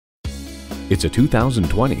It's a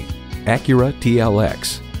 2020 Acura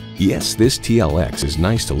TLX. Yes, this TLX is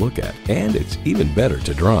nice to look at, and it's even better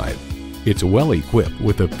to drive. It's well equipped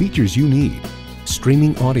with the features you need: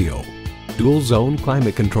 streaming audio, dual zone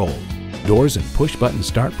climate control, doors and push button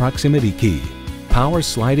start proximity key, power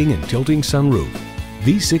sliding and tilting sunroof,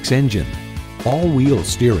 V6 engine, all-wheel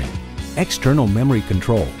steering, external memory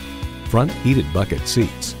control, front heated bucket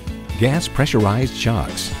seats, gas pressurized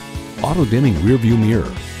shocks, auto-dimming rearview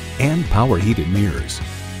mirror, and power heated mirrors.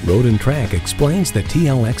 Road and Track explains that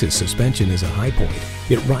TLX's suspension is a high point.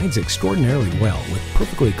 It rides extraordinarily well with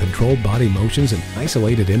perfectly controlled body motions and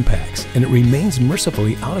isolated impacts, and it remains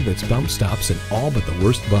mercifully out of its bump stops in all but the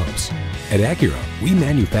worst bumps. At Acura, we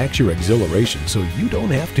manufacture exhilaration so you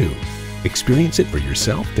don't have to. Experience it for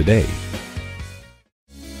yourself today.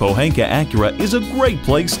 Pohanka Acura is a great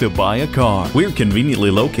place to buy a car. We're conveniently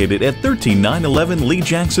located at 13911 Lee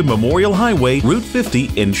Jackson Memorial Highway, Route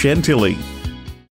 50 in Chantilly.